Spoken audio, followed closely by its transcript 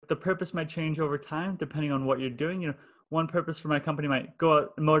the purpose might change over time depending on what you're doing. One purpose for my company might go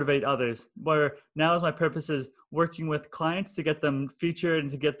out and motivate others, where now my purpose is working with clients to get them featured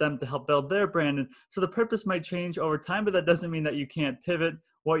and to get them to help build their brand. And so the purpose might change over time, but that doesn't mean that you can't pivot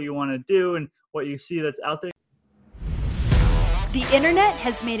what you want to do and what you see that's out there. The internet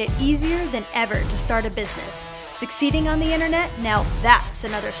has made it easier than ever to start a business. Succeeding on the internet, now that's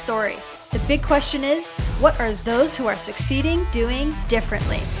another story. The big question is, what are those who are succeeding doing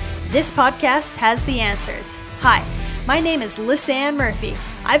differently? This podcast has the answers. Hi, my name is Lisanne Murphy.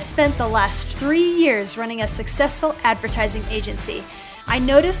 I've spent the last 3 years running a successful advertising agency. I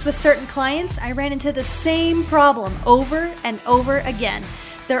noticed with certain clients, I ran into the same problem over and over again.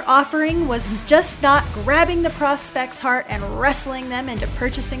 Their offering was just not grabbing the prospect's heart and wrestling them into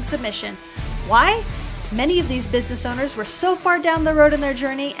purchasing submission. Why? Many of these business owners were so far down the road in their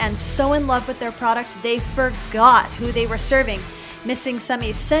journey and so in love with their product, they forgot who they were serving, missing some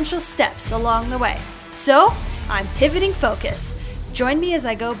essential steps along the way. So, I'm pivoting focus. Join me as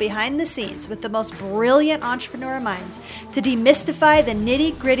I go behind the scenes with the most brilliant entrepreneur minds to demystify the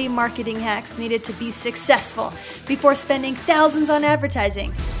nitty-gritty marketing hacks needed to be successful before spending thousands on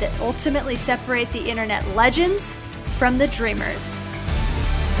advertising that ultimately separate the internet legends from the dreamers.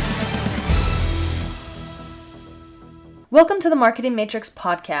 Welcome to the Marketing Matrix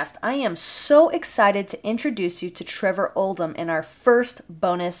podcast. I am so excited to introduce you to Trevor Oldham in our first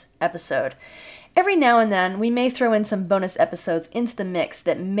bonus episode. Every now and then, we may throw in some bonus episodes into the mix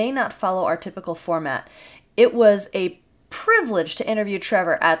that may not follow our typical format. It was a privilege to interview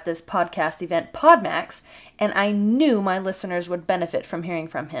Trevor at this podcast event, PodMax, and I knew my listeners would benefit from hearing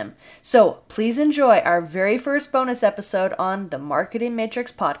from him. So please enjoy our very first bonus episode on the Marketing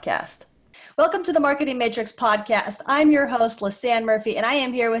Matrix podcast. Welcome to the Marketing Matrix podcast. I'm your host, Lisanne Murphy, and I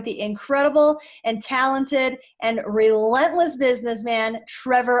am here with the incredible and talented and relentless businessman,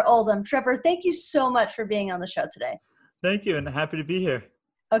 Trevor Oldham. Trevor, thank you so much for being on the show today. Thank you, and happy to be here.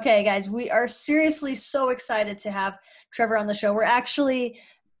 Okay, guys, we are seriously so excited to have Trevor on the show. We're actually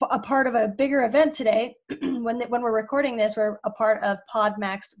a part of a bigger event today. When we're recording this, we're a part of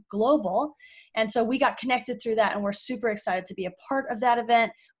PodMax Global. And so we got connected through that, and we're super excited to be a part of that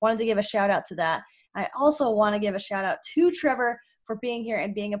event. Wanted to give a shout out to that. I also want to give a shout out to Trevor for being here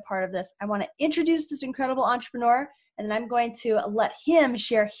and being a part of this. I want to introduce this incredible entrepreneur, and then I'm going to let him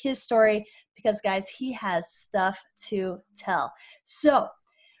share his story because, guys, he has stuff to tell. So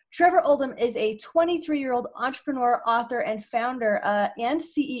Trevor Oldham is a 23-year-old entrepreneur, author, and founder and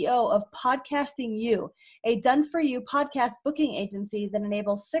CEO of Podcasting You, a done-for-you podcast booking agency that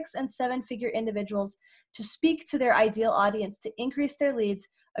enables 6- and 7-figure individuals to speak to their ideal audience to increase their leads,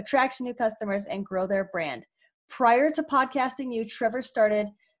 attract new customers, and grow their brand. Prior to Podcasting You, Trevor started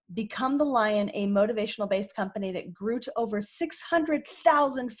Become the Lion, a motivational-based company that grew to over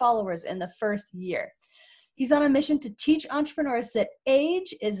 600,000 followers in the first year. He's on a mission to teach entrepreneurs that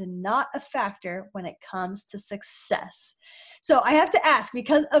age is not a factor when it comes to success. So I have to ask,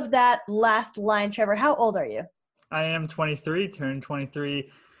 because of that last line, Trevor, how old are you? I am 23, turned 23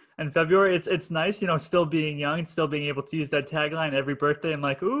 in February. It's nice, still being young and still being able to use that tagline every birthday. I'm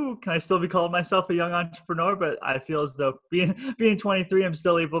like, ooh, can I still be calling myself a young entrepreneur? But I feel as though being 23, I'm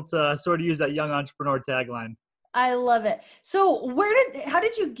still able to sort of use that young entrepreneur tagline. I love it. So how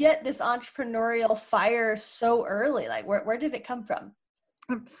did you get this entrepreneurial fire so early? Like where did it come from?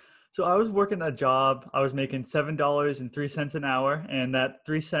 So I was working a job. I was making $7.03 an hour, and that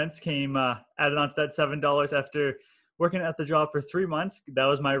 3 cents came added onto that $7 after working at the job for 3 months. That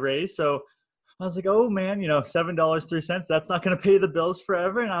was my raise. So I was like, oh man, $7, 3 cents, that's not going to pay the bills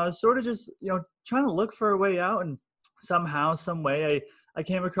forever. And I was sort of just, trying to look for a way out. And somehow, some way, I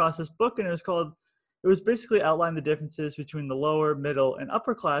came across this book, and it was basically outlining the differences between the lower, middle, and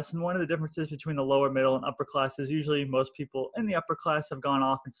upper class. And one of the differences between the lower, middle, and upper class is usually most people in the upper class have gone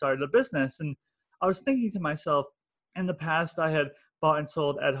off and started a business. And I was thinking to myself, in the past, I had bought and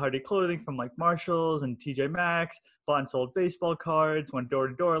sold Ed Hardy clothing from like Marshalls and TJ Maxx, bought and sold baseball cards, went door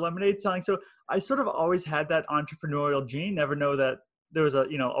to door, lemonade selling. So I sort of always had that entrepreneurial gene, never know that there was a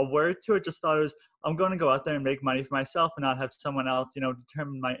word to it. Just thought it was, I'm going to go out there and make money for myself and not have someone else,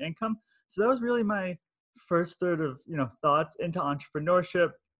 determine my income. So that was really my first third of, thoughts into entrepreneurship.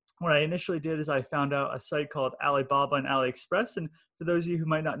 What I initially did is I found out a site called Alibaba and AliExpress. And for those of you who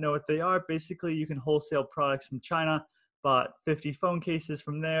might not know what they are, basically you can wholesale products from China, bought 50 phone cases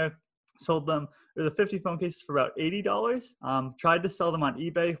from there, sold them, or the 50 phone cases for about $80. Tried to sell them on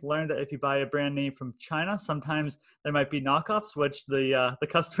eBay, learned that if you buy a brand name from China, sometimes there might be knockoffs, which the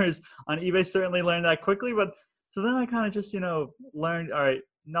customers on eBay certainly learned that quickly. But so then I kind of just, learned, all right,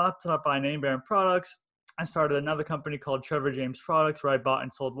 not to buy name brand products. I started another company called Trevor Products where I bought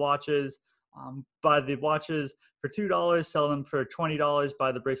and sold watches. Buy the watches for $2, sell them for $20,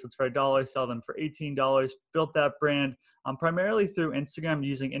 buy the bracelets for $1, sell them for $18. Built that brand primarily through Instagram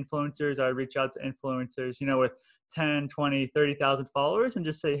using influencers. I reach out to influencers, with 10, 20, 30,000 followers and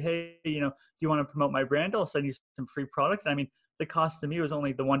just say, hey, do you want to promote my brand? I'll send you some free product. I mean, the cost to me was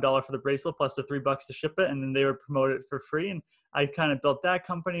only the $1 for the bracelet plus the $3 to ship it. And then they would promote it for free. And I kind of built that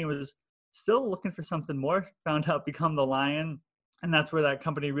company, was still looking for something more, found out Become the Lion. And that's where that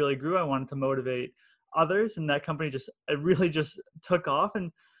company really grew. I wanted to motivate others. And that company it really just took off.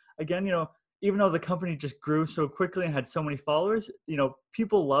 And again, even though the company just grew so quickly and had so many followers,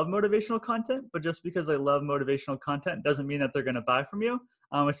 people love motivational content, but just because they love motivational content doesn't mean that they're going to buy from you.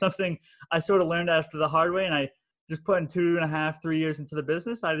 It's something I sort of learned after the hard way. And I just put in 2.5, 3 years into the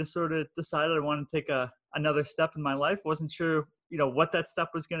business. I just sort of decided I wanted to take another step in my life. Wasn't sure, what that step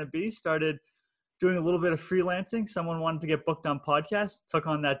was going to be. Started doing a little bit of freelancing. Someone wanted to get booked on podcasts, took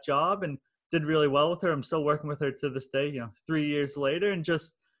on that job and did really well with her. I'm still working with her to this day, 3 years later, and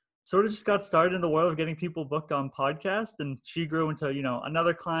just got started in the world of getting people booked on podcasts. And she grew into,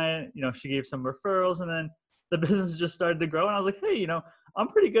 another client, she gave some referrals, and then the business just started to grow. And I was like, hey, I'm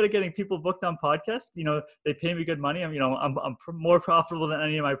pretty good at getting people booked on podcasts. They pay me good money. I'm more profitable than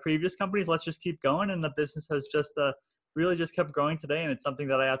any of my previous companies. Let's just keep going. And the business has just really just kept growing today. And it's something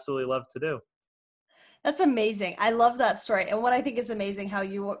that I absolutely love to do. That's amazing. I love that story. And what I think is amazing, how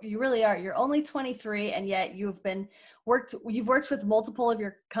you really are. You're only 23, and yet you've worked with multiple of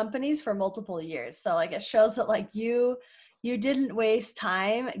your companies for multiple years. So it shows that you didn't waste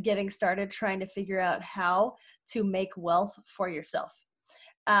time getting started trying to figure out how to make wealth for yourself.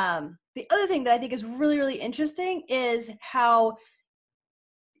 The other thing that I think is really, really interesting is how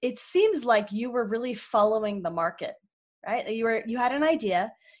it seems like you were really following the market, right? You had an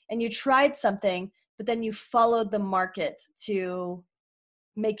idea and you tried something, but then you followed the market to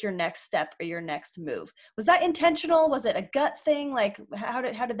make your next step or your next move. Was that intentional? Was it a gut thing? How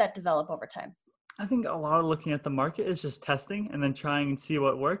did that develop over time? I think a lot of looking at the market is just testing and then trying and see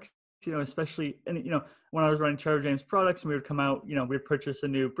what works, especially, and, when I was running Trevor Products and we would come out, we'd purchase a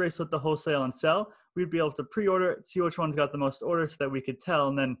new bracelet to wholesale and sell. We'd be able to pre-order it, see which one's got the most orders so that we could tell.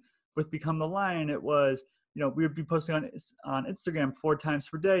 And then with Become the Lion, it was, we would be posting on Instagram 4 times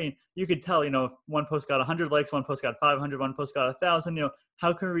per day. You could tell, if one post got 100 likes, one post got 500, one post got 1,000,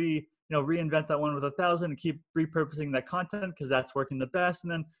 how can we, reinvent that one with 1,000 and keep repurposing that content because that's working the best.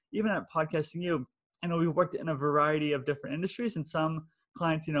 And then even at Podcasting, we worked in a variety of different industries, and some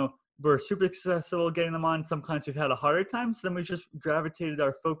clients, we're super successful getting them on. Some clients we've had a harder time. So then we've just gravitated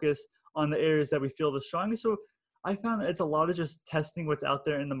our focus on the areas that we feel the strongest. So I found that it's a lot of just testing what's out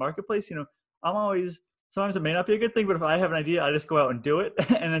there in the marketplace. Sometimes it may not be a good thing, but if I have an idea, I just go out and do it.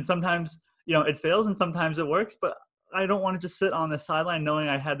 And then sometimes, it fails and sometimes it works, but I don't want to just sit on the sideline knowing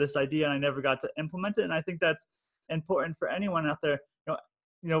I had this idea and I never got to implement it. And I think that's important for anyone out there.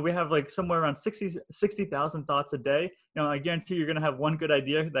 We have somewhere around 60,000 thoughts a day. I guarantee you're going to have one good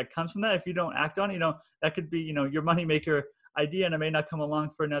idea that comes from that. If you don't act on it, that could be, your moneymaker idea, and it may not come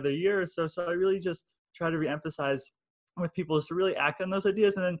along for another year or so. So I really just try to reemphasize with people is to really act on those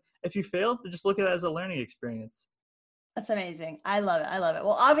ideas. And then if you fail, to just look at it as a learning experience. That's amazing. I love it. I love it.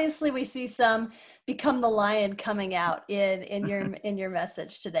 Well, obviously we see some Become the Lion coming out in your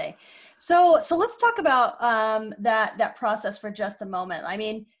message today. So let's talk about that process for just a moment. I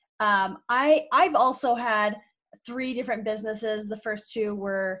mean, I've also had 3 different businesses. The first 2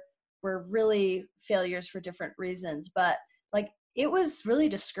 were really failures for different reasons, but it was really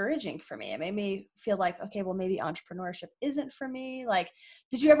discouraging for me. It made me feel like, okay, well, maybe entrepreneurship isn't for me.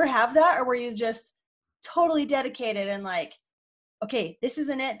 Did you ever have that, or were you just totally dedicated and okay, this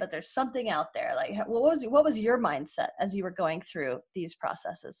isn't it, but there's something out there? What was your mindset as you were going through these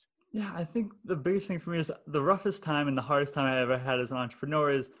processes? Yeah, I think the biggest thing for me is the roughest time and the hardest time I ever had as an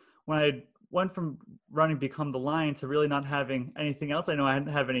entrepreneur is when I went from running Become the Lion to really not having anything else. I know I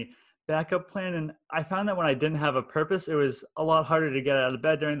didn't have any backup plan. And I found that when I didn't have a purpose, it was a lot harder to get out of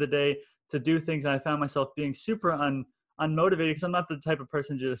bed during the day to do things. And I found myself being super unmotivated because I'm not the type of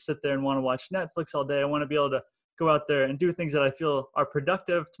person to just sit there and want to watch Netflix all day. I want to be able to go out there and do things that I feel are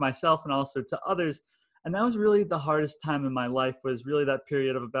productive to myself and also to others. And that was really the hardest time in my life, was really that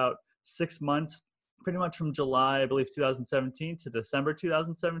period of about 6 months, pretty much from July, I believe, 2017 to December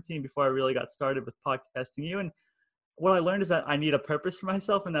 2017, before I really got started with Podcasting. And what I learned is that I need a purpose for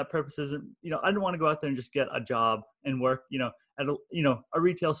myself. And that purpose isn't, I didn't want to go out there and just get a job and work, at a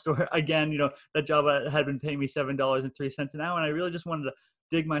retail store. Again, that job had been paying me $7.03 an hour. And I really just wanted to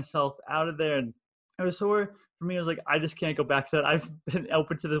dig myself out of there. And it was sort of for me, it was like, I just can't go back to that. I've been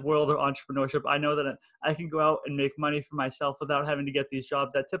open to the world of entrepreneurship. I know that I can go out and make money for myself without having to get these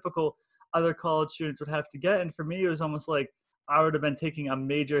jobs that typical other college students would have to get. And for me, it was almost like I would have been taking a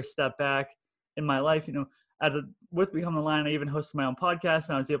major step back in my life. With Become the Lion, I even hosted my own podcast,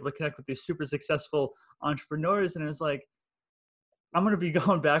 and I was able to connect with these super successful entrepreneurs. And it was like, I'm going to be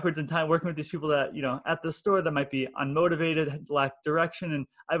going backwards in time, working with these people that, at the store that might be unmotivated, lack direction. And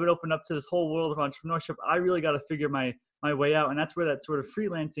I've been opened up to this whole world of entrepreneurship. I really got to figure my way out. And that's where that sort of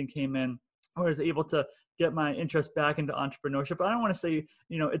freelancing came in. I was able to get my interest back into entrepreneurship. But I don't want to say,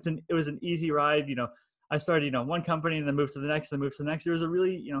 it was an easy ride. I started, one company and then moved to the next and moved to the next. There was a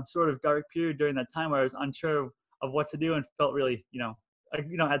really, sort of dark period during that time where I was unsure of what to do and felt really,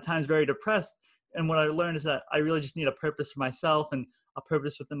 at times very depressed. And what I learned is that I really just need a purpose for myself and a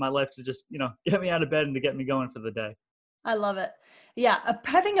purpose within my life to just, get me out of bed and to get me going for the day. I love it. Yeah.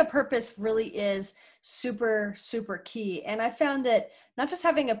 Having a purpose really is super, super key. And I found that not just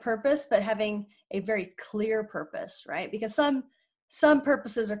having a purpose, but having a very clear purpose, right? Because some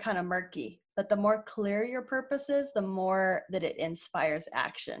purposes are kind of murky, but the more clear your purpose is, the more that it inspires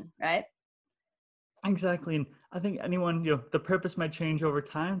action, right? Exactly. And I think anyone, the purpose might change over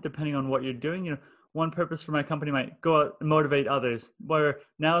time depending on what you're doing. One purpose for my company might go out and motivate others, where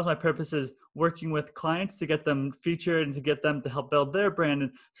now is my purpose is working with clients to get them featured and to get them to help build their brand.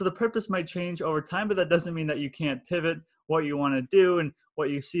 And so the purpose might change over time, but that doesn't mean that you can't pivot what you want to do and what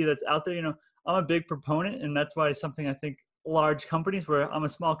you see that's out there. I'm a big proponent, and that's why something I think large companies, where I'm a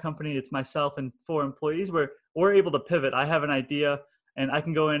small company, it's myself and 4 employees, where we're able to pivot. I have an idea and I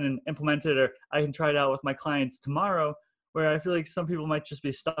can go in and implement it, or I can try it out with my clients tomorrow, where I feel like some people might just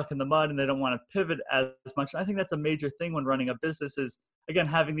be stuck in the mud and they don't want to pivot as much. And I think that's a major thing when running a business is, again,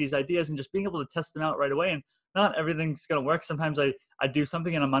 having these ideas and just being able to test them out right away. And not everything's going to work. Sometimes I do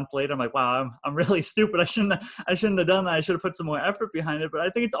something and a month later, I'm like, wow, I'm really stupid. I shouldn't have done that. I should have put some more effort behind it. But I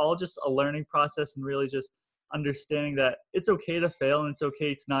think it's all just a learning process and really just understanding that it's okay to fail and it's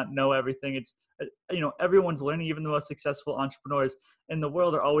okay to not know everything. It's, everyone's learning. Even the most successful entrepreneurs in the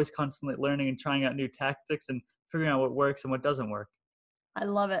world are always constantly learning and trying out new tactics and figuring out what works and what doesn't work. I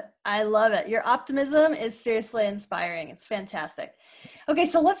love it. I love it. Your optimism is seriously inspiring. It's fantastic. Okay,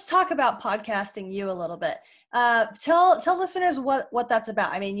 so let's talk about podcasting you a little bit. Tell listeners what that's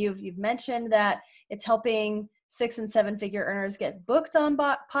about. I mean, you've mentioned that it's helping 6 and 7 figure earners get booked on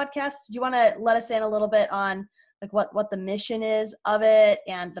podcasts. Do you want to let us in a little bit on like what the mission is of it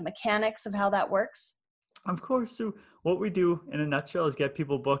and the mechanics of how that works? Of course. So what we do in a nutshell is get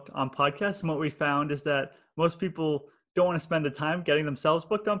people booked on podcasts. And what we found is that most people don't want to spend the time getting themselves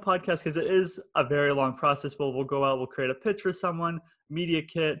booked on podcasts because it is a very long process. We'll go out, we'll create a pitch for someone, media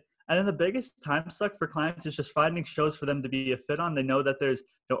kit. And then the biggest time suck for clients is just finding shows for them to be a fit on. They know that there's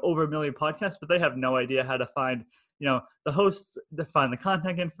over 1 million podcasts, but they have no idea how to find, the hosts, to find the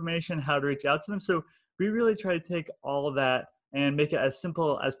contact information, how to reach out to them. So we really try to take all of that and make it as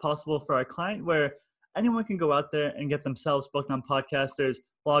simple as possible for our client, where anyone can go out there and get themselves booked on podcasts. There's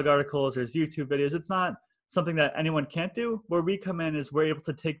blog articles, there's YouTube videos. It's not something that anyone can't do. Where we come in is we're able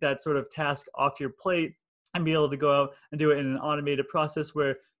to take that sort of task off your plate and be able to go out and do it in an automated process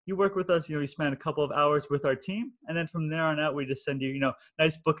where you work with us, you spend a couple of hours with our team. And then from there on out, we just send you,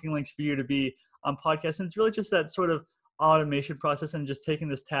 nice booking links for you to be on podcasts. And it's really just that sort of automation process and just taking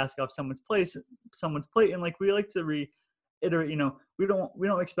this task off someone's plate. And like we like to reiterate, we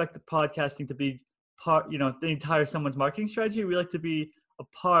don't expect the podcasting to be part, the entire someone's marketing strategy. We like to be a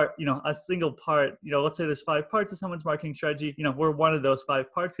part, a single part, let's say there's 5 parts of someone's marketing strategy. We're one of those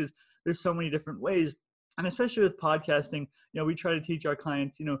 5 parts because there's so many different ways. And especially with podcasting, we try to teach our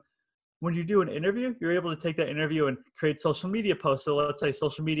clients, when you do an interview, you're able to take that interview and create social media posts. So let's say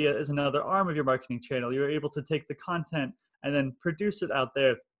social media is another arm of your marketing channel. You're able to take the content and then produce it out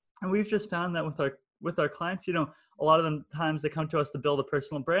there. And we've just found that with our clients, a lot of them times they come to us to build a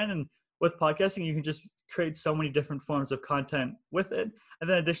personal brand. And with podcasting, you can just create so many different forms of content with it. And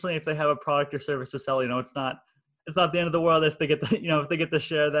then additionally, if they have a product or service to sell, it's not the end of the world if they get if they get to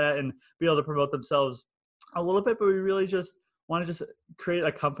share that and be able to promote themselves a little bit. But we really just want to just create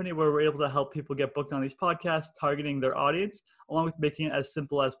a company where we're able to help people get booked on these podcasts, targeting their audience, along with making it as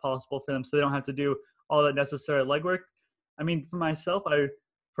simple as possible for them so they don't have to do all that necessary legwork. I mean, for myself,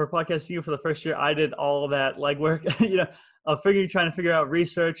 for podcasting you for the first year, I did all of that legwork, trying to figure out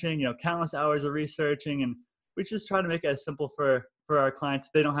researching, countless hours of researching. And we just try to make it as simple for our clients.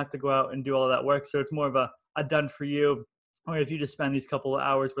 They don't have to go out and do all of that work. So it's more of a done for you. Or if you just spend these couple of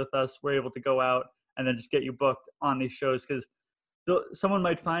hours with us, we're able to go out and then just get you booked on these shows. Because someone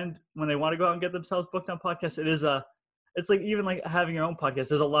might find when they want to go out and get themselves booked on podcasts, it's like even like having your own podcast.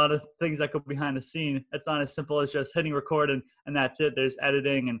 There's a lot of things that go behind the scene. It's not as simple as just hitting record and that's it. There's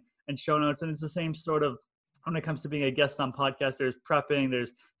editing and show notes. And it's the same sort of when it comes to being a guest on podcast. There's prepping,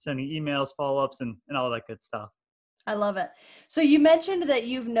 there's sending emails, follow-ups, and all that good stuff. I love it. So you mentioned that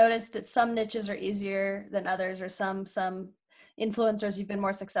you've noticed that some niches are easier than others, or some influencers you've been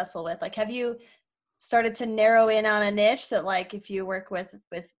more successful with. Like, have you started to narrow in on a niche that, like, if you work with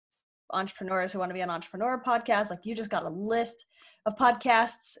entrepreneurs who want to be on entrepreneur podcasts, like you just got a list of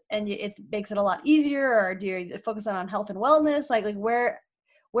podcasts and it makes it a lot easier? Or do you focus on health and wellness? Like where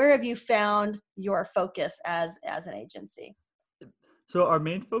have you found your focus as an agency? So our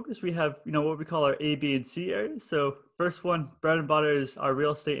main focus, we have, what we call our A, B, and C areas. So first one, bread and butter, is our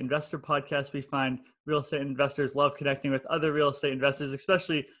real estate investor podcast. We find real estate investors love connecting with other real estate investors,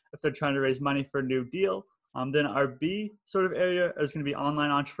 especially if they're trying to raise money for a new deal. Then our B sort of area is going to be online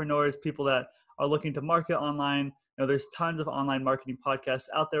entrepreneurs, people that are looking to market online. There's tons of online marketing podcasts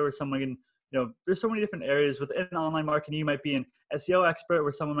out there where someone can, there's so many different areas within online marketing. You might be an SEO expert,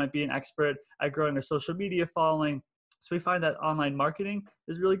 where someone might be an expert at growing their social media following. So we find that online marketing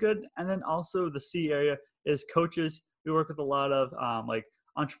is really good. And then also the C area is coaches. We work with a lot of like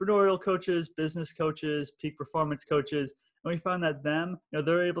entrepreneurial coaches, business coaches, peak performance coaches. And we found that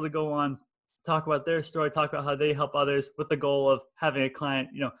they're able to go on, talk about their story, talk about how they help others with the goal of having a client,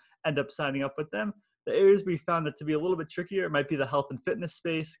 end up signing up with them. The areas we found that to be a little bit trickier might be the health and fitness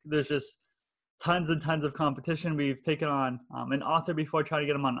space. There's just tons and tons of competition. We've taken on an author before, trying to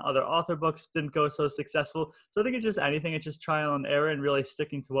get him on other author books. Didn't go so successful. So I think it's just anything. It's just trial and error and really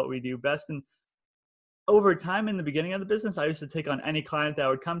sticking to what we do best. And over time, in the beginning of the business, I used to take on any client that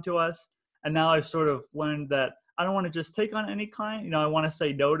would come to us. And now I've sort of learned that I don't want to just take on any client. I want to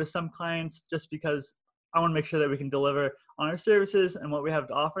say no to some clients just because I want to make sure that we can deliver on our services and what we have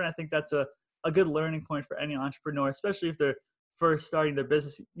to offer. And I think that's a good learning point for any entrepreneur, especially if they're first starting their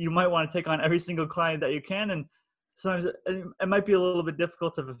business. You might want to take on every single client that you can, and sometimes it might be a little bit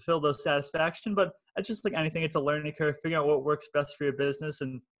difficult to fulfill those satisfaction, but it's just like anything. It's a learning curve, figuring out what works best for your business.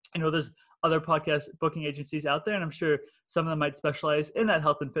 And there's other podcast booking agencies out there, and I'm sure some of them might specialize in that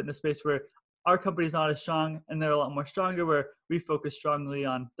health and fitness space, where our company's not as strong and they're a lot more stronger, where we focus strongly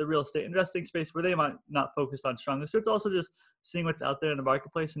on the real estate investing space where they might not focus on strongly. So it's also just seeing what's out there in the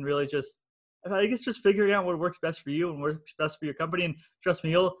marketplace and really just figuring out what works best for you and works best for your company. And trust me,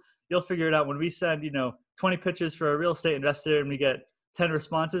 you'll figure it out. When we send, 20 pitches for a real estate investor and we get 10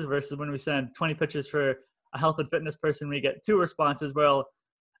 responses, versus when we send 20 pitches for a health and fitness person, we get 2 responses. Well,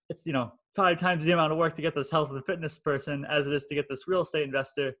 it's, 5 times the amount of work to get this health and fitness person as it is to get this real estate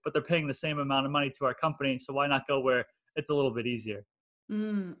investor, but they're paying the same amount of money to our company. So why not go where it's a little bit easier?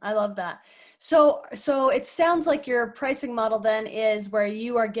 I love that. So it sounds like your pricing model then is where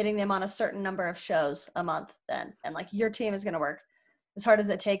you are getting them on a certain number of shows a month then, and like your team is going to work as hard as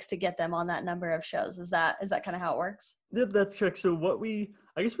it takes to get them on that number of shows. Is that kind of how it works? Yep, that's correct. So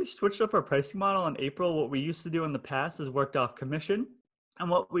I guess we switched up our pricing model in April. What we used to do in the past is worked off commission. And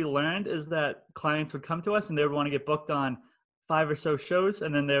what we learned is that clients would come to us and they would want to get booked on 5 or so shows.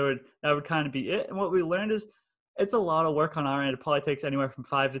 And then that would kind of be it. And what we learned is it's a lot of work on our end. It probably takes anywhere from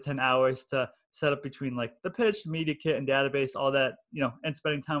 5 to 10 hours to set up between like the pitch, media kit, and database, all that, and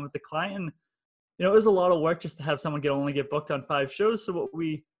spending time with the client. And, it was a lot of work just to have someone only get booked on 5 shows. So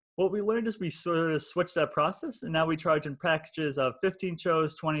what we learned is we sort of switched that process, and now we charge in packages of 15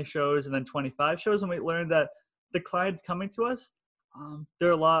 shows, 20 shows, and then 25 shows. And we learned that the clients coming to us,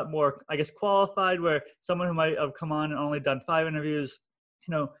 they're a lot more, I guess, qualified, where someone who might have come on and only done 5 interviews,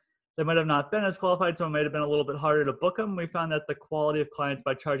 they might have not been as qualified, so it might have been a little bit harder to book them. We found that the quality of clients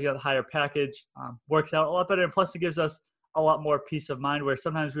by charging out a higher package works out a lot better. And plus, it gives us a lot more peace of mind, where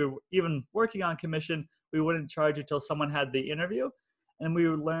sometimes we were even working on commission, we wouldn't charge until someone had the interview. And we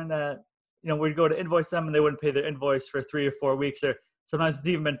would learn that, we'd go to invoice them and they wouldn't pay their invoice for 3 or 4 weeks, or sometimes it's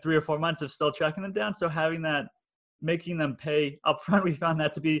even been 3 or 4 months of still tracking them down. So having that, making them pay upfront, we found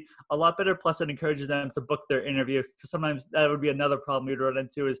that to be a lot better. Plus, it encourages them to book their interview. Sometimes that would be another problem we'd run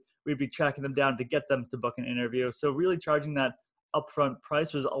into, is we'd be tracking them down to get them to book an interview. So really charging that upfront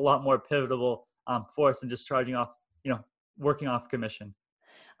price was a lot more pivotal for us than just charging off, working off commission.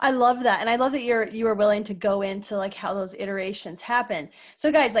 I love that. And I love that you were willing to go into like how those iterations happen.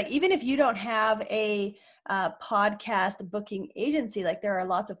 So guys, like, even if you don't have a podcast booking agency, like there are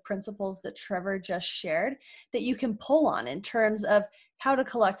lots of principles that Trevor just shared that you can pull on in terms of how to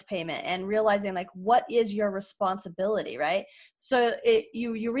collect payment and realizing like what is your responsibility, right? So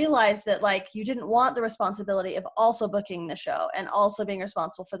you realize that like you didn't want the responsibility of also booking the show and also being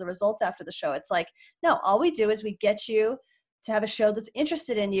responsible for the results after the show. It's like, no, all we do is we get you to have a show that's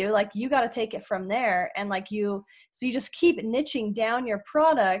interested in you, like you got to take it from there. And so you just keep niching down your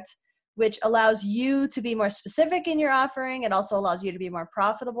product, which allows you to be more specific in your offering. It also allows you to be more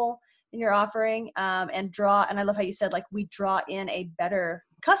profitable in your offering, and I love how you said, like, we draw in a better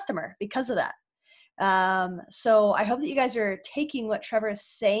customer because of that. So I hope that you guys are taking what Trevor is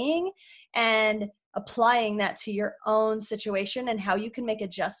saying and applying that to your own situation and how you can make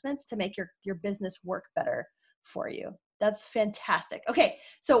adjustments to make your business work better for you. That's fantastic. Okay.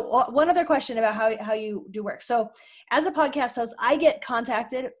 So one other question about how you do work. So as a podcast host, I get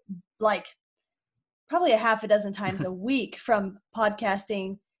contacted like probably a half a dozen times a week from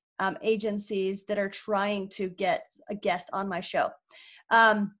podcasting agencies that are trying to get a guest on my show.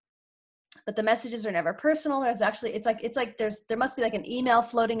 But the messages are never personal. It's like there must be like an email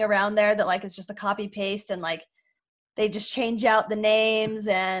floating around there that like is just a copy paste, and like they just change out the names.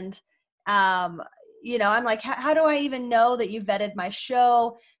 And I'm like, how do I even know that you vetted my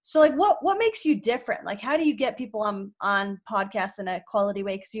show? So like, what makes you different? Like, how do you get people on podcasts in a quality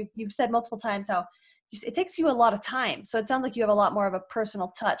way? Because you've said multiple times how it takes you a lot of time. So it sounds like you have a lot more of a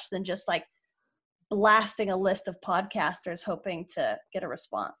personal touch than just like blasting a list of podcasters hoping to get a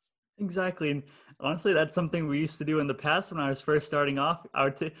response. Exactly. And honestly, that's something we used to do in the past when I was first starting off.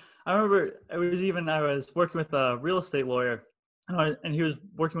 I remember I was working with a real estate lawyer, and he was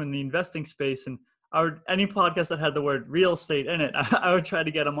working in the investing space, and any podcast that had the word real estate in it, I would try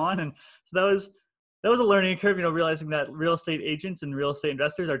to get him on. And so that was a learning curve, realizing that real estate agents and real estate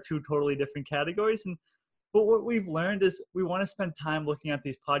investors are two totally different categories. But what we've learned is we want to spend time looking at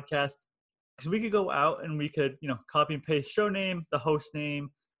these podcasts, because we could go out and we could, copy and paste show name, the host name,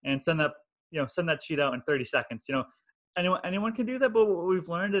 and send that sheet out in 30 seconds. Anyone can do that. But what we've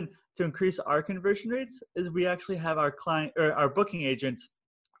learned, and to increase our conversion rates, is we actually have our client or our booking agents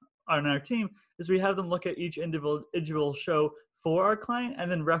on our team, is we have them look at each individual show for our client,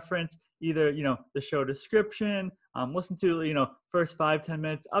 and then reference either, the show description, listen to, first 5-10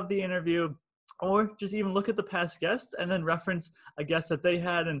 minutes of the interview, or just even look at the past guests and then reference a guest that they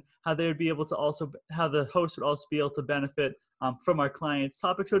had, and how they would be able to how the host would also be able to benefit from our client's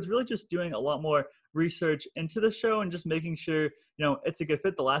topic. So it's really just doing a lot more research into the show and just making sure, it's a good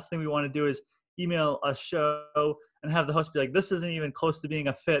fit. The last thing we want to do is email a show and have the host be like, this isn't even close to being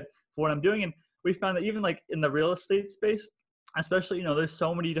a fit for what I'm doing. And we found that even like in the real estate space, especially, there's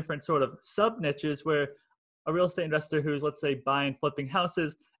so many different sort of sub niches where a real estate investor who's, let's say, buying, flipping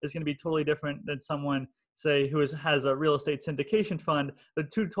houses is going to be totally different than someone, say, who has a real estate syndication fund. The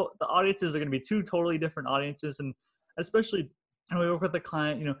audiences are going to be two totally different audiences. And especially when we work with a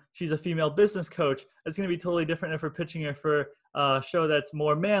client, she's a female business coach, it's going to be totally different if we're pitching her for a show that's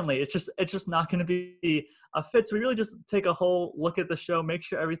more manly. It's just not going to be a fit. So we really just take a whole look at the show, make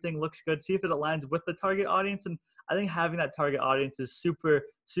sure everything looks good, see if it aligns with the target audience. And I think having that target audience is super,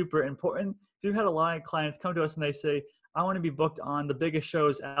 super important. So we've had a lot of clients come to us and they say, I want to be booked on the biggest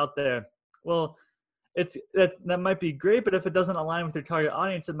shows out there. Well, that might be great, but if it doesn't align with your target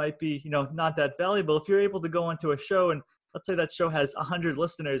audience, it might be, not that valuable. If you're able to go into a show, and let's say that show has 100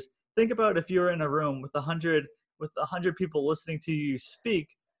 listeners, think about if you were in a room with 100 people listening to you speak,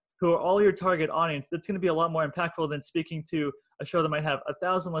 who are all your target audience. That's going to be a lot more impactful than speaking to a show that might have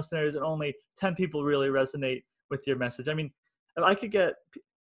 1,000 listeners and only 10 people really resonate with your message. I mean, if I could get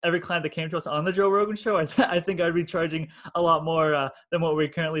every client that came to us on the Joe Rogan show, I think I'd be charging a lot more than what we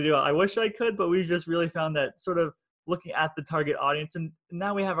currently do. I wish I could, but we've just really found that sort of looking at the target audience. And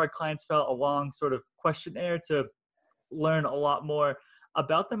now we have our clients fill a long sort of questionnaire to learn a lot more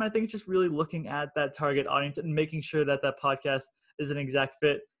about them. I think it's just really looking at that target audience and making sure that podcast is an exact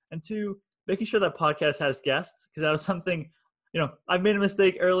fit, and two, making sure that podcast has guests, because that was something, I've made a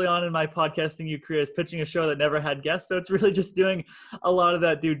mistake early on in my podcasting career, is pitching a show that never had guests. So it's really just doing a lot of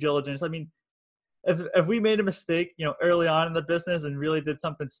that due diligence. I mean, if we made a mistake, early on in the business and really did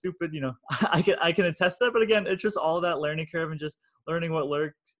something stupid, I can attest to that. But again, it's just all that learning curve and just learning what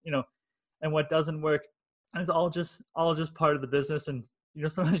works, and what doesn't work. And it's all just part of the business. And,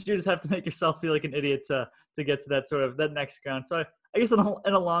 sometimes you just have to make yourself feel like an idiot to get to that sort of that next ground. So I guess in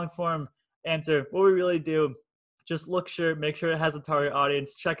a long form answer, what we really do, just make sure it has a target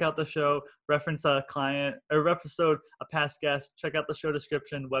audience, check out the show, reference a client or episode, a past guest, check out the show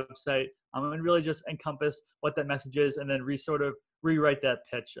description, website, and really just encompass what that message is, and then rewrite that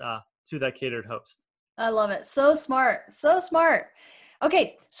pitch to that catered host. I love it. So smart. So smart.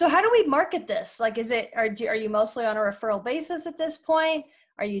 Okay. So how do we market this? Like, are you mostly on a referral basis at this point?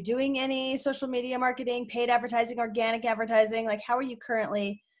 Are you doing any social media marketing, paid advertising, organic advertising? Like, how are you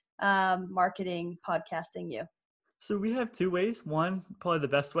currently marketing podcasting you? So we have two ways. One, probably the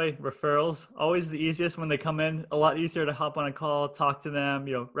best way, referrals. Always the easiest when they come in. A lot easier to hop on a call, talk to them,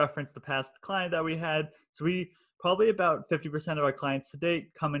 reference the past client that we had. So we probably about 50% of our clients to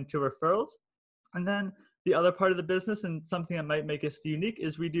date come into referrals. And then the other part of the business, and something that might make us unique,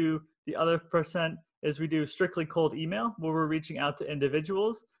 is the other percent is we do strictly cold email, where we're reaching out to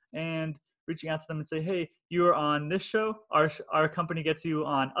individuals and reaching out to them and say, hey, you are on this show. Our company gets you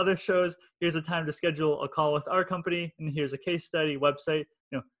on other shows. Here's a time to schedule a call with our company, and here's a case study website.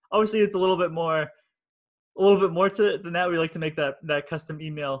 Obviously it's a little bit more to it than that. We like to make that custom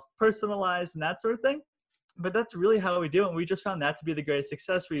email personalized and that sort of thing. But that's really how we do it. And we just found that to be the greatest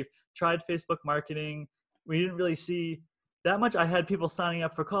success. We've tried Facebook marketing. We didn't really see that much. I had people signing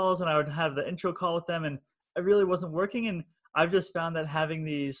up for calls, and I would have the intro call with them, and it really wasn't working. And I've just found that having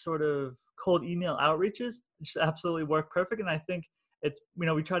these sort of cold email outreaches just absolutely work perfect. And I think it's, we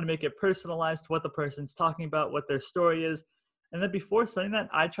try to make it personalized to what the person's talking about, what their story is. And then before sending that,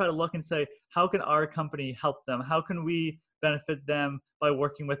 I try to look and say, how can our company help them? How can we benefit them by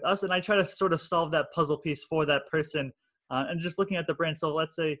working with us? And I try to sort of solve that puzzle piece for that person. And just looking at the brand. So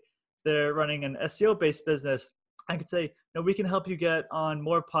let's say they're running an SEO-based business. I could say, we can help you get on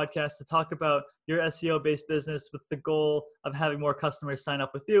more podcasts to talk about your SEO-based business with the goal of having more customers sign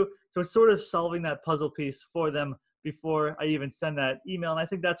up with you. So it's sort of solving that puzzle piece for them before I even send that email. And I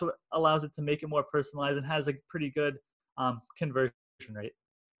think that's what allows it to make it more personalized and has a pretty good conversion rate.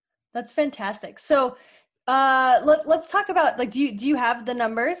 That's fantastic. So let's talk about, like, do you have the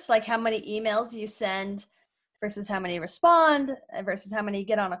numbers, like how many emails you send versus how many respond versus how many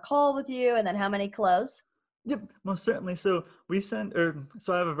get on a call with you, and then how many close? Yep, most certainly. So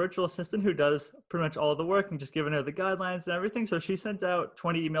I have a virtual assistant who does pretty much all the work, and just giving her the guidelines and everything. So she sends out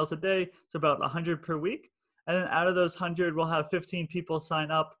 20 emails a day, so about 100 per week. And then out of those 100, we'll have 15 people sign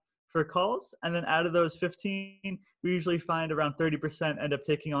up for calls. And then out of those 15, we usually find around 30% end up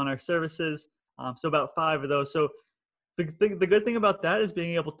taking on our services. So about 5 of those. So the good thing about that is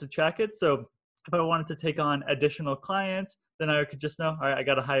being able to track it. So if I wanted to take on additional clients, then I could just know, all right, I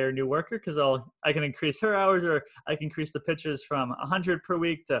got to hire a new worker, because I can increase her hours, or I can increase the pitches from 100 per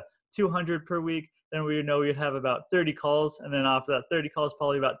week to 200 per week. Then we know we'd have about 30 calls. And then after that 30 calls,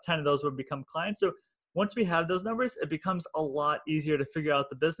 probably about 10 of those would become clients. So once we have those numbers, it becomes a lot easier to figure out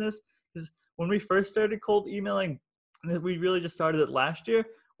the business. Because when we first started cold emailing, we really just started it last year,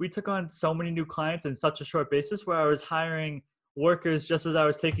 we took on so many new clients in such a short basis, where I was hiring workers just as I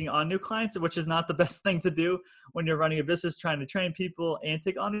was taking on new clients, which is not the best thing to do when you're running a business, trying to train people and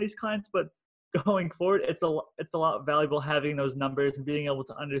take on these clients. But going forward, it's a lot valuable having those numbers and being able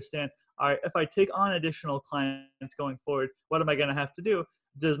to understand, all right, if I take on additional clients going forward, what am I going to have to do?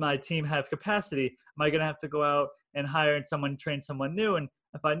 Does my team have capacity? Am I going to have to go out and hire someone, train someone new? And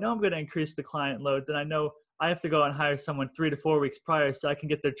if I know I'm going to increase the client load, then I know I have to go out and hire someone 3 to 4 weeks prior, so I can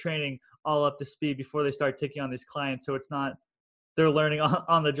get their training all up to speed before they start taking on these clients. So it's not they're learning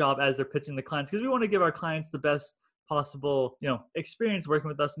on the job as they're pitching the clients, because we want to give our clients the best possible experience working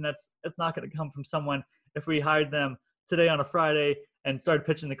with us. And it's not going to come from someone, if we hired them today on a Friday and started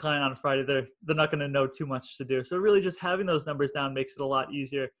pitching the client on a Friday, they're not going to know too much to do. So really just having those numbers down makes it a lot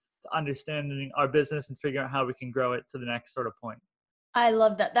easier to understanding our business and figuring out how we can grow it to the next sort of point. I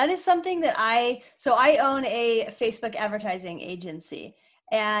love that. That is something that I own a Facebook advertising agency,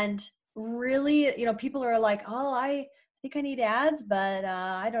 and really, people are like, oh, I think I need ads, but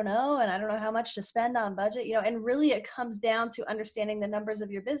I don't know. And I don't know how much to spend on budget, and really it comes down to understanding the numbers of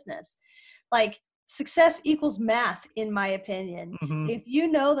your business. Like, success equals math, in my opinion. Mm-hmm. If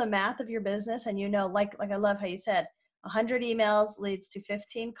you know the math of your business, and like I love how you said 100 emails leads to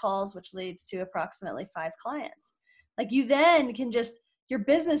 15 calls, which leads to approximately 5 clients. Like, you then can your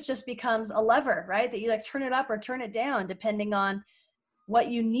business just becomes a lever, right? That you like turn it up or turn it down depending on what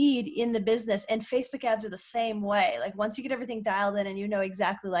you need in the business. And Facebook ads are the same way. Like, once you get everything dialed in and you know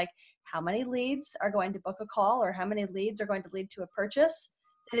exactly like how many leads are going to book a call or how many leads are going to lead to a purchase,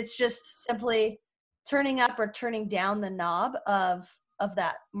 then it's just simply turning up or turning down the knob of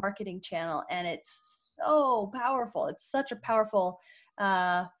that marketing channel. And it's so powerful. It's such a powerful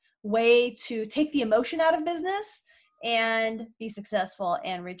way to take the emotion out of business and be successful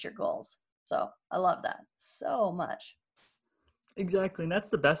and reach your goals. So I love that so much. Exactly. And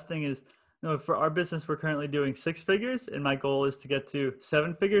that's the best thing is, for our business, we're currently doing 6 figures, and my goal is to get to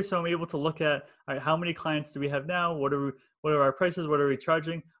 7 figures. So I'm able to look at, all right, how many clients do we have now? What are our prices? What are we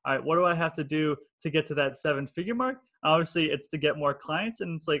charging? All right, what do I have to do to get to that 7-figure mark? Obviously, it's to get more clients.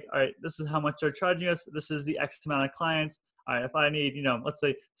 And it's like, all right, this is how much they're charging us. This is the X amount of clients. All right, if I need, let's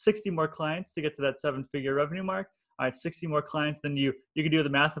say 60 more clients to get to that 7-figure revenue mark, all right, 60 more clients. Then you can do the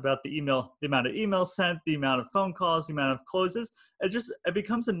math about the amount of emails sent, the amount of phone calls, the amount of closes. It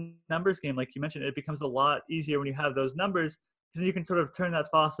becomes a numbers game. Like you mentioned, it becomes a lot easier when you have those numbers, because you can sort of turn that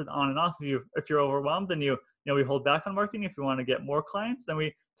faucet on and off. If you're overwhelmed, then we hold back on marketing. If you want to get more clients, then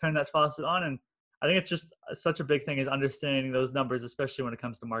we turn that faucet on. And I think it's just such a big thing is understanding those numbers, especially when it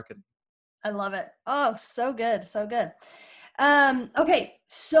comes to marketing. I love it. Oh, so good. So good. Okay.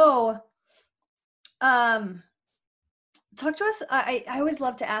 So, talk to us. I always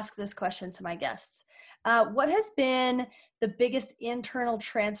love to ask this question to my guests. What has been the biggest internal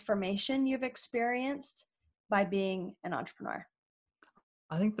transformation you've experienced by being an entrepreneur?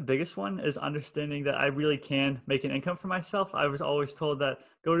 I think the biggest one is understanding that I really can make an income for myself. I was always told that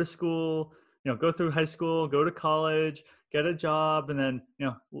go to school, go through high school, go to college, get a job, and then,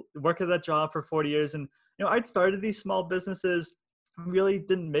 work at that job for 40 years. And, I'd started these small businesses, really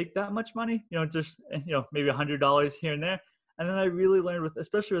didn't make that much money, just, maybe $100 here and there. And then I really learned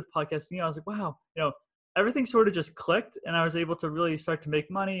especially with podcasting, I was like, wow, everything sort of just clicked, and I was able to really start to make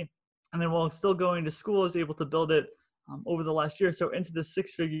money. And then while still going to school, I was able to build it over the last year, so into the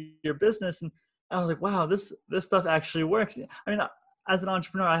 6-figure business. And I was like, wow, this stuff actually works. I mean, as an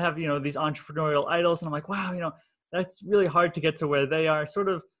entrepreneur, I have, these entrepreneurial idols, and I'm like, wow, that's really hard to get to where they are. Sort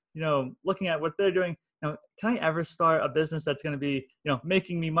of, looking at what they're doing, can I ever start a business that's going to be,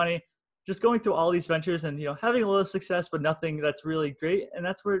 making me money? Just going through all these ventures and, having a little success, but nothing that's really great. And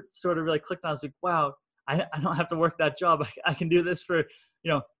that's where it sort of really clicked. I was like, wow, I don't have to work that job. I can do this for,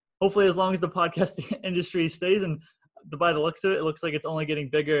 hopefully as long as the podcasting industry stays. And by the looks of it, it looks like it's only getting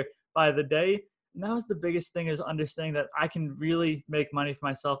bigger by the day. And that was the biggest thing, is understanding that I can really make money for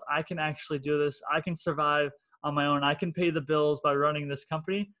myself. I can actually do this. I can survive on my own. I can pay the bills by running this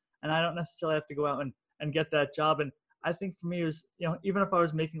company, and I don't necessarily have to go out and get that job. And I think for me, it was, even if I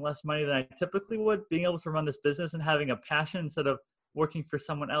was making less money than I typically would, being able to run this business and having a passion instead of working for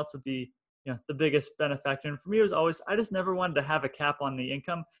someone else would be, the biggest benefactor. And for me, it was always, I just never wanted to have a cap on the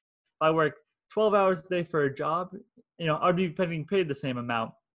income. If I worked 12 hours a day for a job, I'd be getting paid the same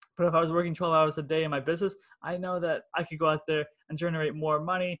amount. But if I was working 12 hours a day in my business, I know that I could go out there and generate more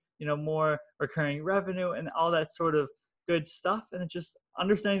money, more recurring revenue and all that sort of good stuff. And it's just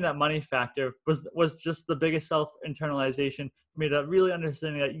understanding that money factor was just the biggest self-internalization for me, to really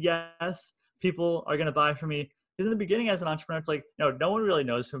understanding that, yes, people are going to buy from me. Because in the beginning as an entrepreneur, it's like, no one really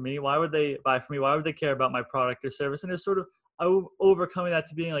knows from me. Why would they buy from me? Why would they care about my product or service? And it's sort of overcoming that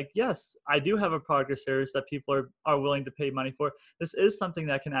to being like, yes, I do have a product or service that people are willing to pay money for. This is something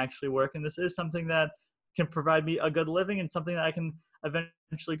that can actually work, and this is something that can provide me a good living and something that I can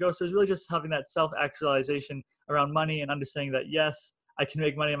eventually go. So it's really just having that self-actualization around money and understanding that, yes, I can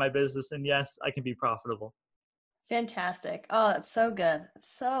make money in my business, and yes, I can be profitable. Fantastic. Oh, that's so good. It's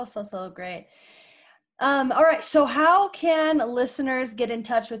so great. All right. So how can listeners get in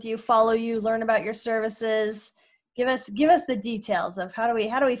touch with you, follow you, learn about your services? Give us the details of how do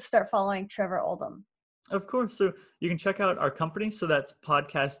we start following Trevor Oldham? Of course. So you can check out our company. So that's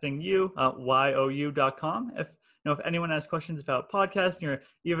podcastingyou, you.com. If anyone has questions about podcasting or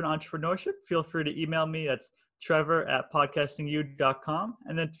even entrepreneurship, feel free to email me. That's trevor@podcastingyou.com.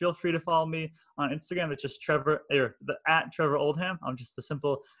 And then feel free to follow me on Instagram. It's just Trevor, or @Trevor Oldham. I'm just the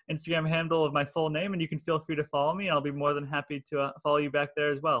simple Instagram handle of my full name, and you can feel free to follow me. I'll be more than happy to follow you back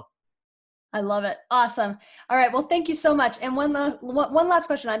there as well. I love it. Awesome. All right. Well, thank you so much. And one last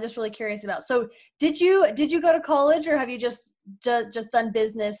question I'm just really curious about. So did you go to college, or have you just done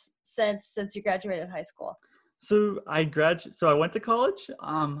business since you graduated high school? So I went to college.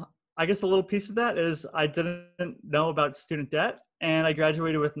 I guess a little piece of that is I didn't know about student debt, and I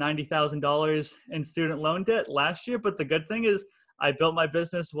graduated with $90,000 in student loan debt last year. But the good thing is I built my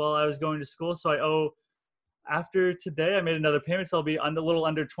business while I was going to school. So after today, I made another payment, so I'll be a little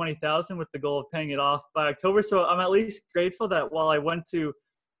under $20,000 with the goal of paying it off by October. So I'm at least grateful that while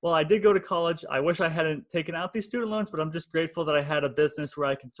I did go to college, I wish I hadn't taken out these student loans, but I'm just grateful that I had a business where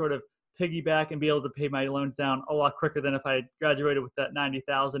I could sort of piggyback and be able to pay my loans down a lot quicker than if I had graduated with that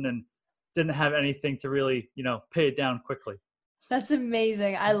 $90,000 and didn't have anything to really, pay it down quickly. That's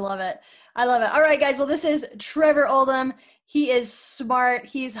amazing. I love it. All right, guys. Well, this is Trevor Oldham. He is smart.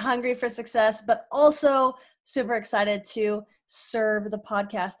 He's hungry for success, but also super excited to serve the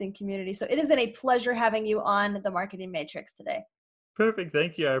podcasting community. So it has been a pleasure having you on the Marketing Matrix today. Perfect.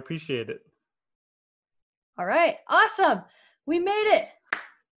 Thank you. I appreciate it. All right. Awesome. We made it.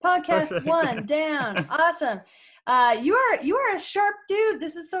 Podcast Perfect. 1 down. Awesome. You are a sharp dude.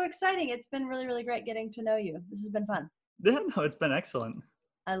 This is so exciting. It's been really, really great getting to know you. This has been fun. Yeah, no, it's been excellent.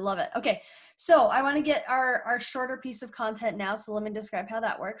 I love it. Okay. So I want to get our shorter piece of content now. So let me describe how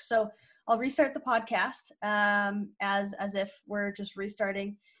that works. So I'll restart the podcast as if we're just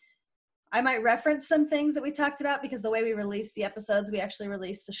restarting. I might reference some things that we talked about because the way we release the episodes, we actually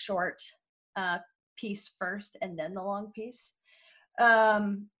release the short piece first and then the long piece.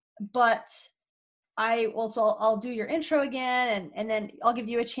 But I'll do your intro again and then I'll give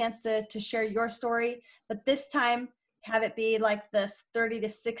you a chance to share your story. But this time, have it be like this 30 to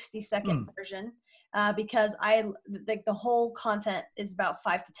 60 second version because the whole content is about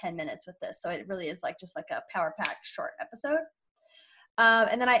 5 to 10 minutes with this. So it really is just like a power pack short episode.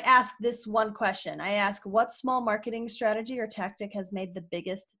 And then I ask this one question. I ask, what small marketing strategy or tactic has made the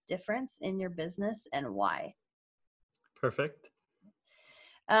biggest difference in your business and why? Perfect.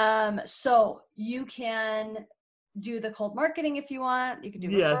 So you can do the cold marketing if you want. You can do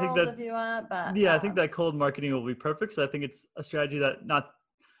referrals if you want. But I think that cold marketing will be perfect. So I think it's a strategy that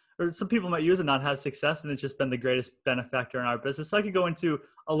some people might use and not have success, and it's just been the greatest benefactor in our business. So I could go into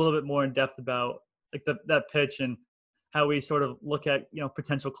a little bit more in depth about like that pitch and how we sort of look at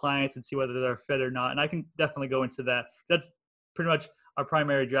potential clients and see whether they're a fit or not. And I can definitely go into that. That's pretty much our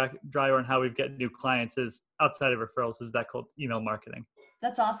primary driver on how we get new clients is outside of referrals is that cold email marketing.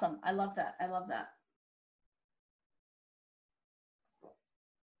 That's awesome. I love that.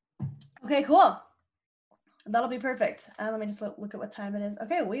 Okay, cool. That'll be perfect. Let me just look at what time it is.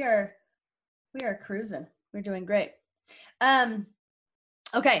 Okay, we are cruising. We're doing great.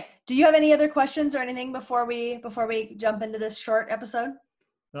 Okay. Do you have any other questions or anything before we jump into this short episode?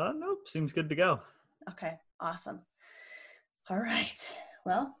 Nope. Seems good to go. Okay. Awesome. All right.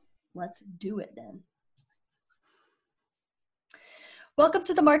 Well, let's do it then. Welcome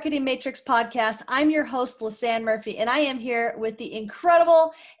to the Marketing Matrix podcast. I'm your host, Lisanne Murphy, and I am here with the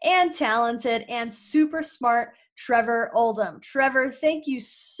incredible and talented and super smart Trevor Oldham. Trevor, thank you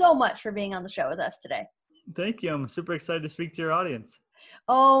so much for being on the show with us today. Thank you. I'm super excited to speak to your audience.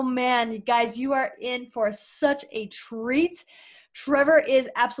 Oh man, guys, you are in for such a treat. Trevor is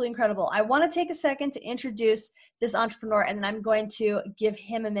absolutely incredible. I want to take a second to introduce this entrepreneur, and then I'm going to give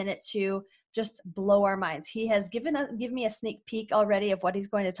him a minute to just blow our minds. He has given me a sneak peek already of what he's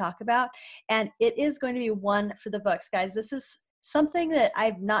going to talk about, and it is going to be one for the books, guys. This is something that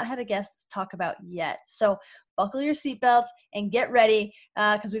I've not had a guest talk about yet. So buckle your seatbelts and get ready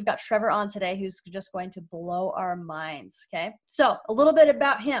because we've got Trevor on today who's just going to blow our minds, okay? So a little bit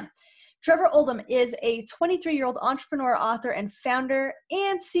about him. Trevor Oldham is a 23-year-old entrepreneur, author, and founder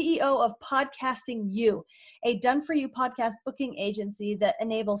and CEO of Podcasting You, a done-for-you podcast booking agency that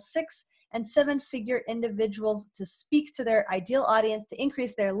enables 6- and 7-figure individuals to speak to their ideal audience to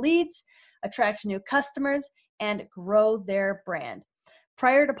increase their leads, attract new customers, and grow their brand.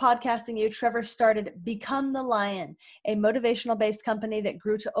 Prior to Podcasting You, Trevor started Become the Lion, a motivational-based company that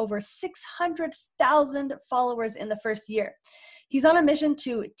grew to over 600,000 followers in the first year. He's on a mission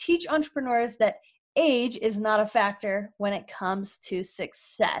to teach entrepreneurs that age is not a factor when it comes to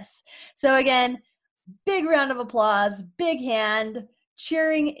success. So again, big round of applause, big hand,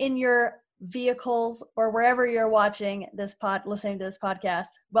 cheering in your vehicles or wherever you're watching this listening to this podcast.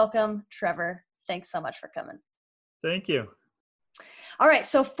 Welcome, Trevor. Thanks so much for coming. Thank you. All right.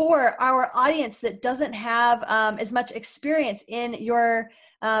 So for our audience that doesn't have as much experience in your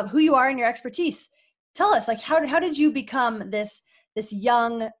who you are and your expertise, tell us, how did you become this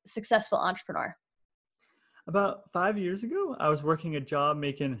young, successful entrepreneur? About 5 years ago, I was working a job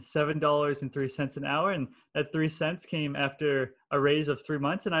making $7.03 an hour, and that 3 cents came after a raise of 3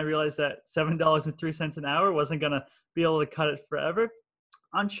 months. And I realized that $7.03 an hour wasn't going to be able to cut it forever.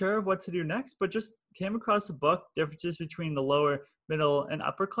 Unsure of what to do next, but just came across a book, Differences Between the Lower, Middle, and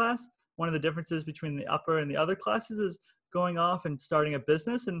Upper Class. One of the differences between the upper and the other classes is going off and starting a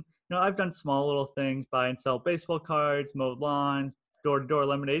business. And I've done small little things, buy and sell baseball cards, mowed lawns, door-to-door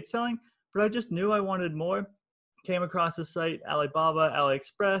lemonade selling, but I just knew I wanted more. Came across the site Alibaba,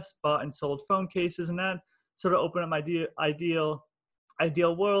 AliExpress, bought and sold phone cases, and that sort of opened up my ideal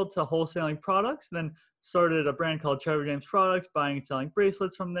world to wholesaling products. And then started a brand called Trevor James Products, buying and selling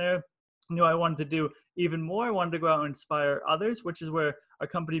bracelets from there. Knew I wanted to do even more. I wanted to go out and inspire others, which is where our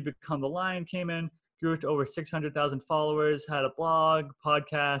company Become the Lion came in, grew to over 600,000 followers, had a blog,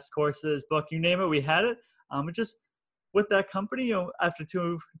 podcast, courses, book, you name it, we had it. It just, with that company, after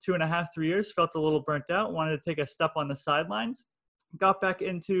 2.5, 3 years, felt a little burnt out, wanted to take a step on the sidelines, got back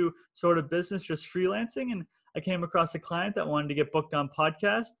into sort of business, just freelancing. And I came across a client that wanted to get booked on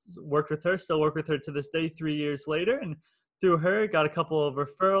podcasts, worked with her, still work with her to this day, 3 years later. And through her, got a couple of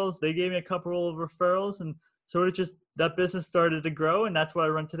referrals. They gave me a couple of referrals and So it just, that business started to grow, and that's what I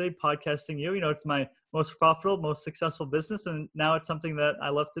run today, podcasting you. It's my most profitable, most successful business, and now it's something that I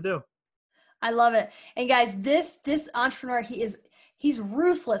love to do. I love it. And guys, this entrepreneur, he's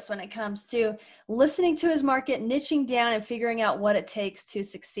ruthless when it comes to listening to his market, niching down and figuring out what it takes to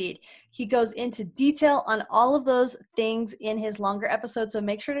succeed. He goes into detail on all of those things in his longer episodes. So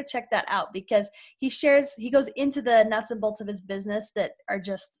make sure to check that out, because he goes into the nuts and bolts of his business that are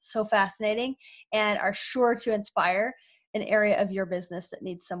just so fascinating and are sure to inspire an area of your business that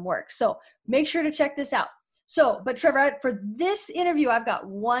needs some work. So make sure to check this out. So, but Trevor, for this interview, I've got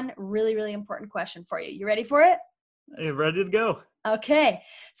one really, really important question for you. You ready for it? You're ready to go. Okay.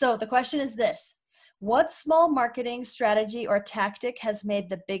 So the question is this: what small marketing strategy or tactic has made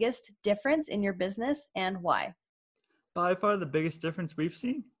the biggest difference in your business, and why? By far the biggest difference we've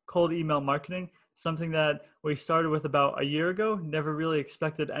seen, cold email marketing, something that we started with about a year ago, never really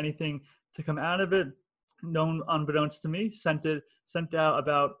expected anything to come out of it. Known unbeknownst to me, sent out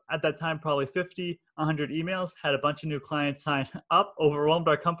about, at that time, probably 50, 100 emails, had a bunch of new clients sign up, overwhelmed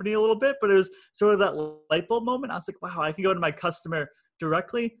our company a little bit, but it was sort of that light bulb moment. I was like, wow, I can go to my customer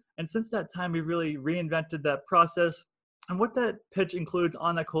directly. And since that time, we've really reinvented that process. And what that pitch includes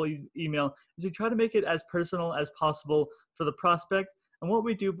on that cold email is we try to make it as personal as possible for the prospect. And what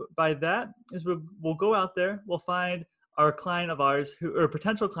we do by that is we'll go out there, we'll find our client of ours or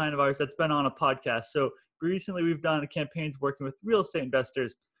potential client of ours that's been on a podcast. So recently we've done campaigns working with real estate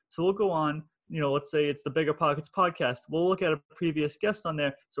investors. So we'll go on, let's say it's the Bigger Pockets podcast. We'll look at a previous guest on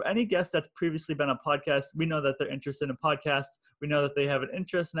there. So any guest that's previously been on a podcast, we know that they're interested in podcasts. We know that they have an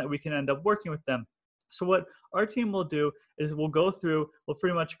interest and that we can end up working with them. So what our team will do is we'll go through, we'll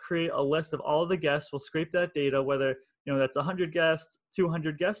pretty much create a list of all of the guests. We'll scrape that data, whether, that's 100 guests,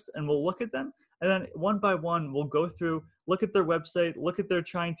 200 guests, and we'll look at them. And then one by one, we'll go through, look at their website, look at they're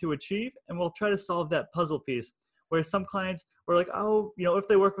trying to achieve, and we'll try to solve that puzzle piece. Where some clients were like, oh, if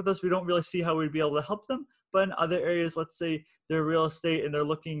they work with us, we don't really see how we'd be able to help them. But in other areas, let's say they're real estate and they're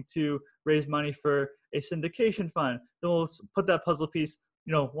looking to raise money for a syndication fund, then we'll put that puzzle piece,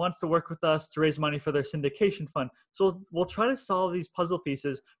 wants to work with us to raise money for their syndication fund. So we'll try to solve these puzzle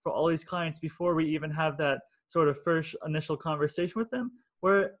pieces for all these clients before we even have that sort of first initial conversation with them.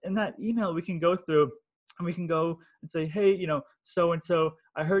 Where in that email, we can go through and we can go and say, hey, so-and-so,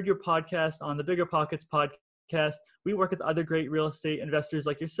 I heard your podcast on the Bigger Pockets podcast. We work with other great real estate investors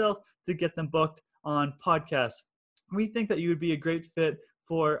like yourself to get them booked on podcasts. We think that you would be a great fit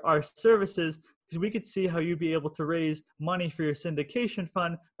for our services because we could see how you'd be able to raise money for your syndication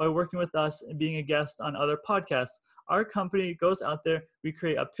fund by working with us and being a guest on other podcasts. Our company goes out there, we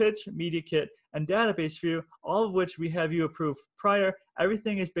create a pitch, media kit, and database for you, all of which we have you approved prior.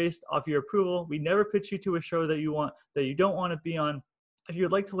 Everything is based off your approval. We never pitch you to a show that you don't want to be on. If you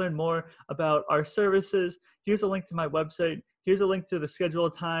would like to learn more about our services, here's a link to my website. Here's a link to the schedule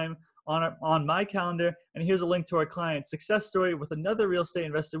of time on my calendar. And here's a link to our client success story with another real estate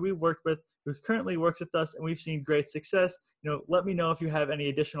investor we worked with who currently works with us, and we've seen great success. Let me know if you have any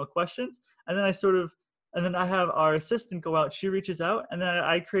additional questions. And then I have our assistant go out, she reaches out, and then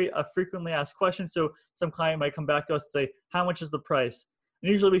I create a frequently asked question. So some client might come back to us and say, how much is the price? And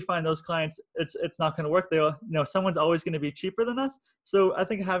usually we find those clients, it's not going to work. Someone's always going to be cheaper than us. So I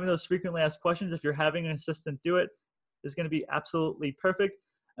think having those frequently asked questions, if you're having an assistant do it, is going to be absolutely perfect.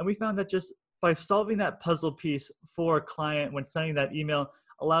 And we found that just by solving that puzzle piece for a client when sending that email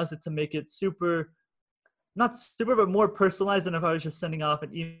allows it to make it not super, but more personalized than if I was just sending off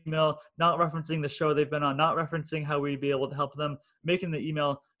an email, not referencing the show they've been on, not referencing how we'd be able to help them, making the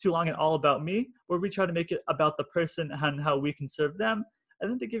email too long and all about me, where we try to make it about the person and how we can serve them. And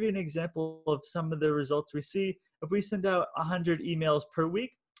then to give you an example of some of the results we see, if we send out 100 emails per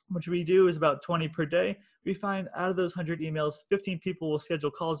week, which we do is about 20 per day, we find out of those 100 emails, 15 people will schedule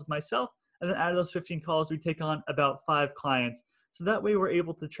calls with myself. And then out of those 15 calls, we take on about 5 clients. So that way we're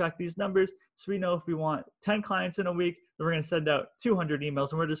able to track these numbers. So we know if we want 10 clients in a week, then we're going to send out 200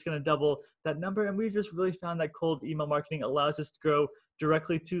 emails and we're just going to double that number. And we've just really found that cold email marketing allows us to grow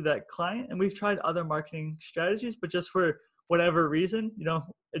directly to that client. And we've tried other marketing strategies, but just for whatever reason,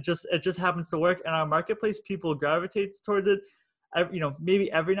 it just happens to work in our marketplace. People gravitate towards it.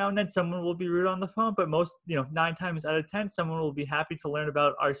 Maybe every now and then someone will be rude on the phone, but most, 9 times out of 10, someone will be happy to learn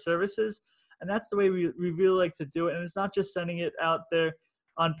about our services. And that's the way we really like to do it. And it's not just sending it out there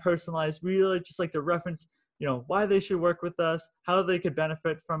unpersonalized. We really just like to reference, why they should work with us, how they could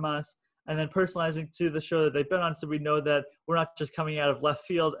benefit from us, and then personalizing to the show that they've been on so we know that we're not just coming out of left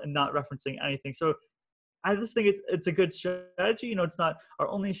field and not referencing anything. So I just think it's a good strategy. It's not our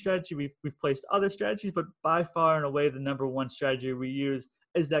only strategy. We've placed other strategies, but by far and away, the number one strategy we use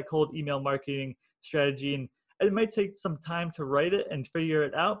is that cold email marketing strategy. And it might take some time to write it and figure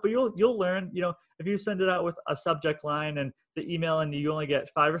it out, but you'll learn. If you send it out with a subject line and the email, and you only get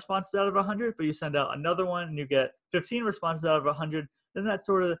 5 responses out of 100, but you send out another one and you get 15 responses out of 100, then that's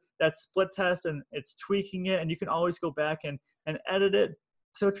sort of that split test, and it's tweaking it, and you can always go back and edit it.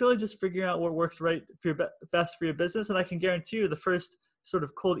 So it's really just figuring out what works right for your best for your business. And I can guarantee you the first sort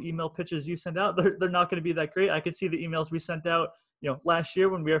of cold email pitches you send out, they're not going to be that great. I could see the emails we sent out, last year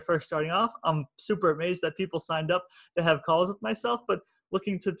when we were first starting off. I'm super amazed that people signed up to have calls with myself. But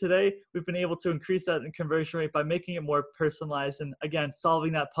looking to today, we've been able to increase that in conversion rate by making it more personalized. And again,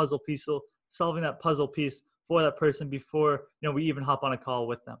 solving that puzzle piece for that person before, we even hop on a call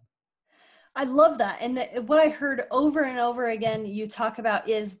with them. I love that. And what I heard over and over again you talk about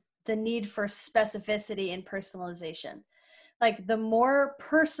is the need for specificity and personalization. Like the more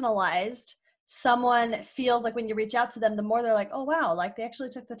personalized someone feels, like when you reach out to them, the more they're like, oh, wow, like they actually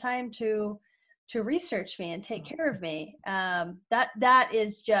took the time to research me and take care of me. That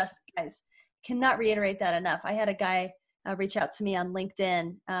is just, guys, cannot reiterate that enough. I had a guy reach out to me on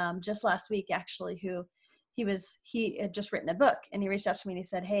LinkedIn just last week, actually, who he had just written a book, and he reached out to me and he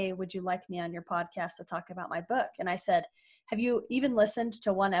said, hey, would you like me on your podcast to talk about my book? And I said, have you even listened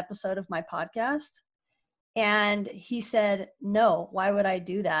to one episode of my podcast? And he said, no, why would I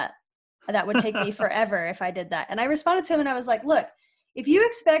do that? That would take me forever if I did that. And I responded to him and I was like, look, if you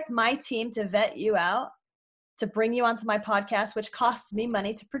expect my team to vet you out, to bring you onto my podcast, which costs me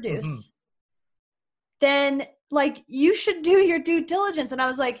money to produce, then like you should do your due diligence. And I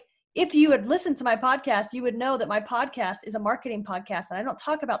was like, if you had listened to my podcast, you would know that my podcast is a marketing podcast and I don't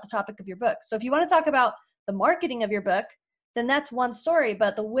talk about the topic of your book. So if you want to talk about the marketing of your book, then that's one story.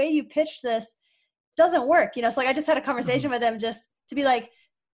 But the way you pitch this doesn't work. So like I just had a conversation with them just to be like,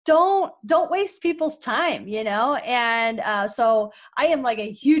 don't waste people's time, And so I am like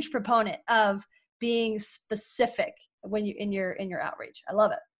a huge proponent of being specific when you in your outreach. I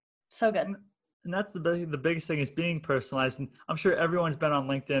love it. So good. And that's the biggest thing is being personalized. And I'm sure everyone's been on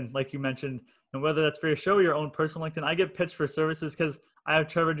LinkedIn, like you mentioned, and whether that's for your show or your own personal LinkedIn. I get pitched for services because I have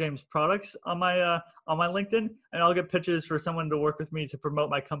Trevor James products on my LinkedIn, and I'll get pitches for someone to work with me to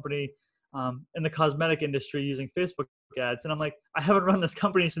promote my company in the cosmetic industry using Facebook ads. And I'm like, I haven't run this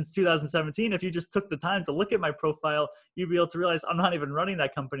company since 2017. If you just took the time to look at my profile, you'd be able to realize I'm not even running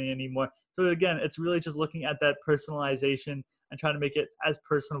that company anymore. So again, it's really just looking at that personalization and trying to make it as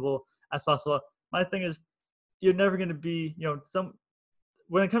personable as possible. My thing is, you're never going to be,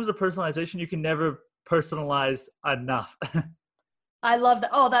 when it comes to personalization, you can never personalize enough. I love that.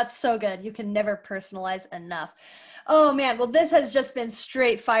 Oh, that's so good. You can never personalize enough. Oh man. Well, this has just been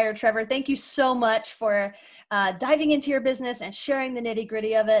straight fire, Trevor. Thank you so much for diving into your business and sharing the nitty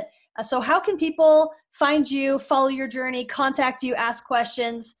gritty of it. So how can people find you, follow your journey, contact you, ask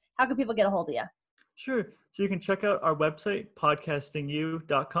questions? How can people get a hold of you? Sure. So you can check out our website,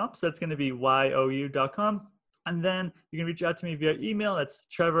 podcastyou.com. So that's going to be YOU.com. And then you can reach out to me via email. That's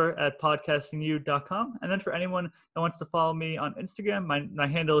trevor@podcastyou.com. And then for anyone that wants to follow me on Instagram, my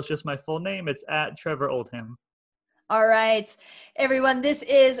handle is just my full name. It's @TrevorOldham. All right, everyone, this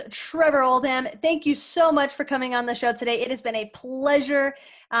is Trevor Oldham. Thank you so much for coming on the show today. It has been a pleasure.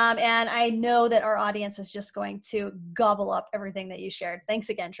 And I know that our audience is just going to gobble up everything that you shared. Thanks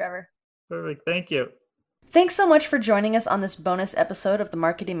again, Trevor. Perfect. Thank you. Thanks so much for joining us on this bonus episode of the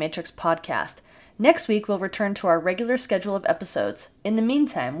Marketing Matrix podcast. Next week, we'll return to our regular schedule of episodes. In the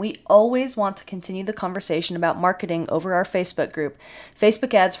meantime, we always want to continue the conversation about marketing over our Facebook group,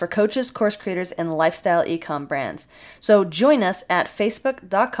 Facebook ads for coaches, course creators, and lifestyle e-com brands. So join us at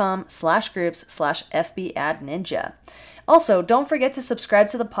facebook.com/groups/FBAdNinja. Also, don't forget to subscribe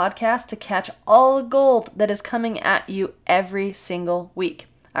to the podcast to catch all the gold that is coming at you every single week.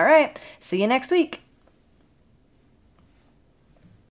 All right, see you next week.